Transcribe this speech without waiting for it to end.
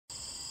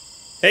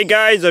Hey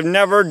guys, I've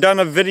never done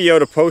a video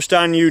to post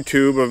on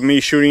YouTube of me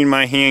shooting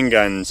my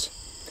handguns.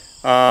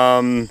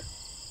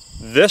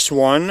 This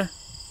one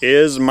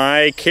is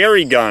my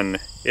carry gun.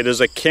 It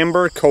is a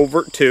Kimber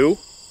Covert 2.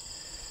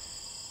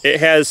 It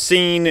has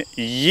seen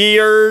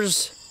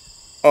years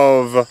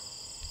of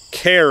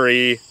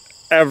carry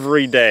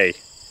every day.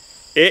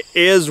 It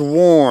is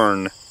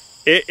worn.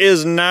 It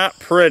is not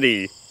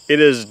pretty. It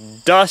is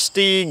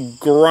dusty,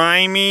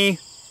 grimy.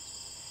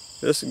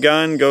 This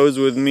gun goes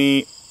with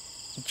me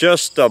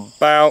just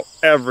about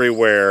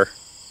everywhere,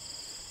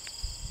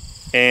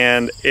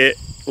 and it,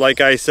 like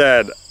I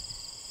said,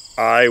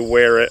 I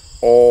wear it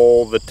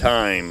all the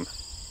time.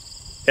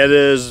 It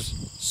is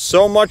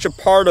so much a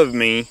part of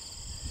me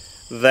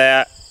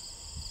that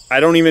I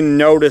don't even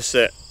notice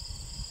it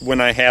when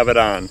I have it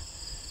on.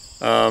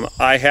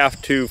 I have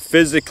to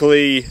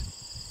physically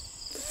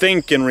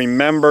think and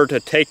remember to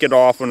take it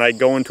off when I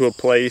go into a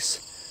place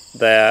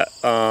that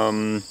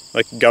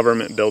like a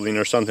government building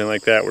or something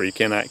like that where you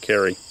cannot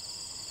carry.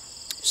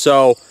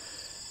 So,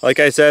 like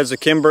I said, it's a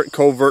Kimber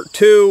Covert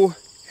 2,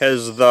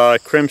 has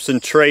the Crimson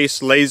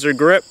Trace laser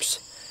grips,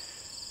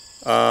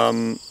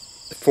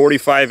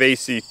 45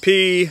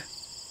 ACP.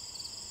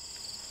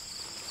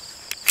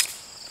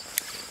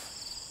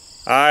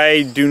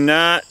 I do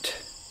not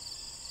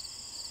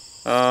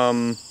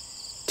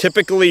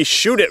typically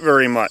shoot it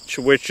very much,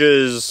 which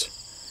is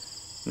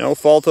no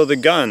fault of the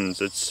guns.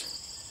 It's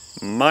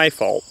my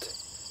fault.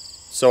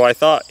 So I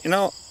thought, you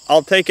know,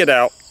 I'll take it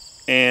out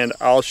and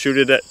I'll shoot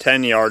it at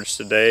 10 yards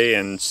today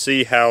and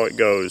see how it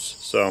goes.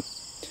 So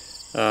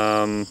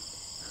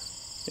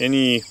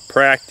any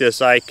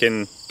practice I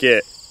can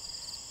get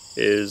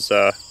is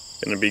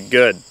gonna be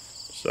good.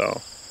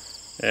 So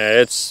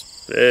this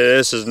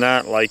is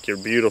not like your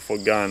beautiful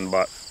gun,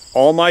 but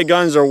all my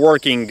guns are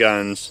working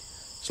guns.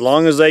 As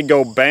long as they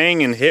go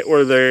bang and hit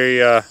where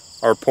they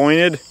are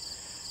pointed,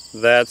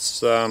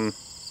 that's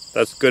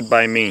good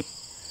by me.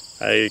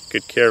 I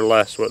could care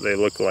less what they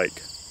look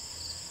like.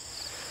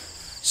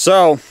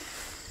 So,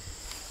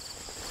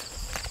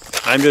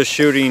 I'm just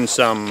shooting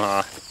some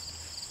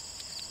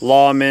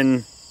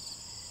Lawman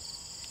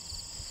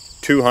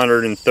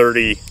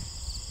 230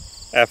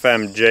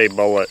 FMJ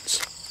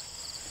bullets.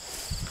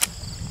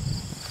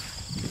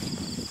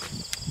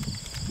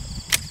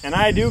 And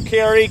I do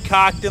carry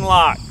cocked and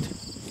locked,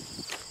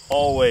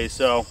 always,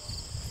 so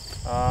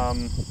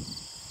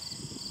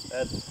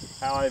that's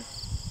how I've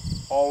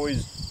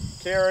always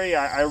carry.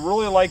 I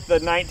really like the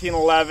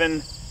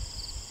 1911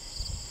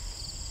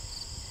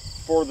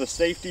 for the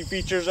safety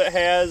features it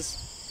has.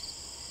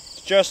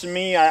 It's just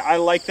me, I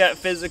like that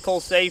physical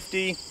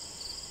safety.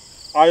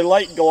 I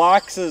like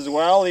Glocks as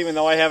well, even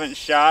though I haven't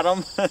shot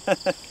them.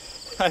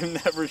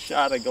 I've never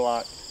shot a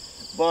Glock,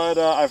 but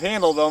I've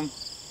handled them,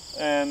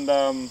 and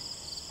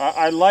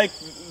I like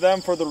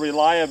them for the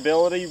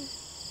reliability,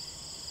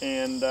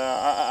 and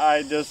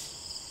I'm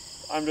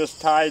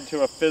just tied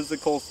to a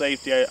physical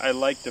safety. I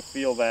like to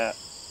feel that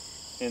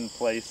in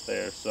place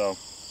there. So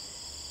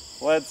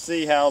let's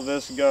see how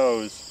this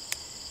goes.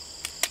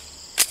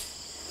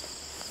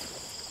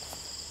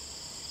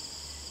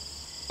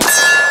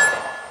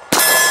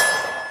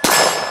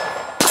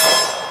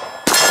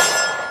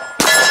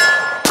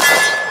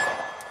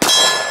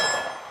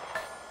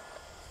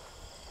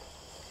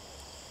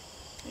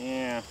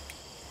 Yeah,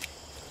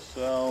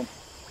 so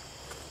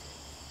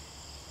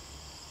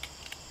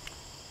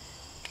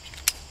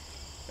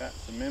got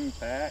some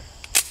impact.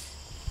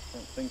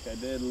 Don't think I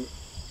did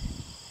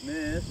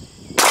miss.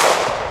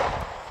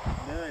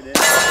 No, I did.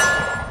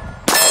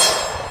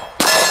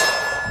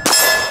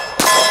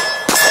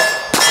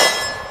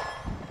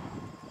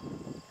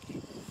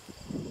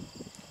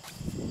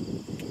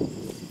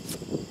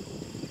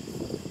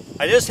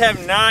 I just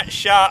have not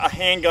shot a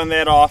handgun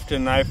that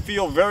often. I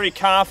feel very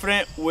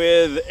confident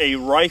with a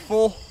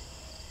rifle,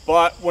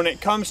 but when it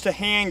comes to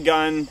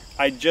handgun,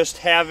 I just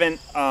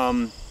haven't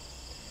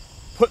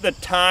put the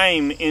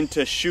time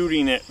into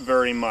shooting it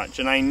very much,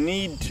 and I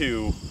need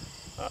to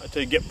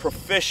get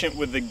proficient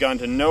with the gun,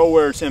 to know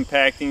where it's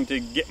impacting, to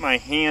get my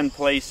hand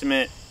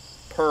placement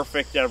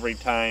perfect every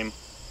time.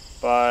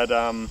 But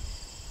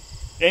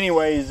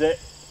anyways,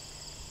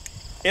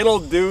 it'll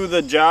do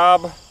the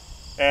job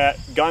at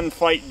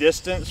gunfight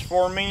distance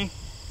for me.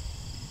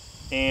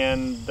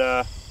 And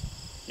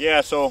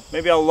yeah, so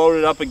maybe I'll load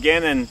it up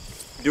again and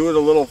do it a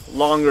little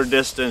longer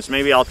distance.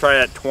 Maybe I'll try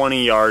it at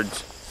 20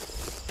 yards.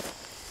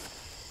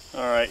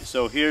 Alright,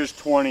 so here's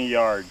 20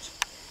 yards.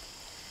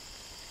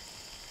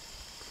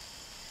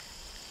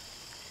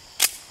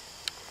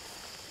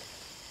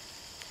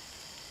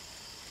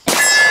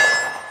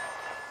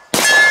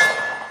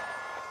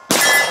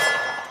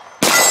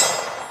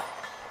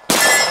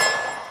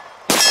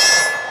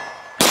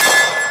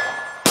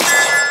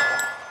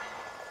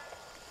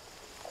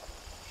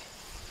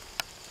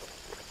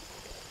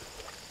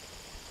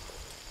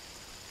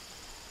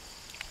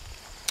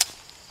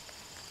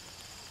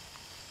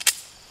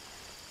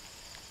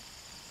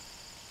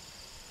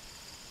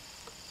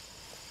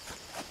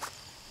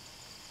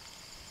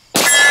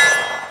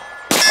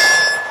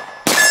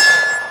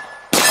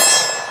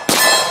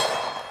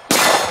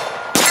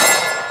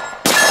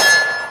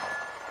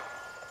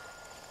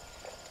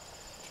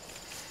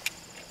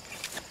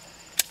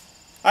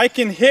 I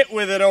can hit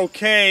with it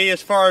okay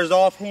as far as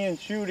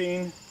offhand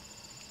shooting,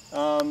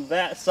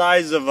 that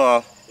size of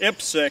a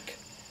IPSC,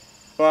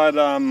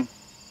 but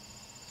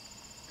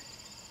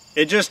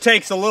it just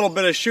takes a little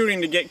bit of shooting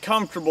to get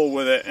comfortable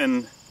with it,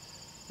 and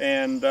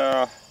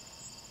I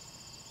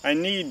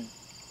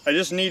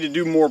just need to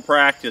do more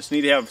practice.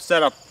 Need to have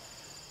set up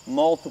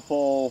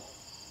multiple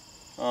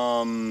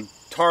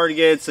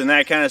targets and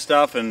that kind of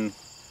stuff, and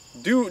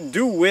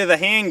do with a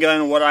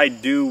handgun what I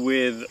do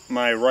with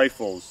my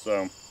rifles.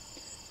 So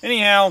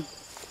anyhow,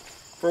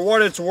 for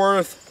what it's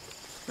worth,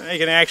 I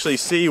can actually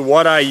see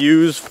what I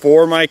use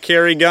for my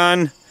carry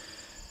gun.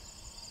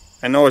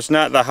 I know it's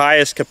not the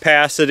highest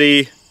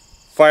capacity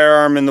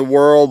firearm in the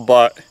world,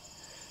 but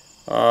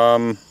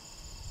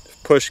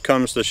if push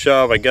comes to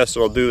shove, I guess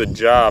it'll do the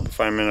job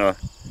if I'm in a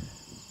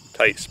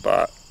tight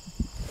spot.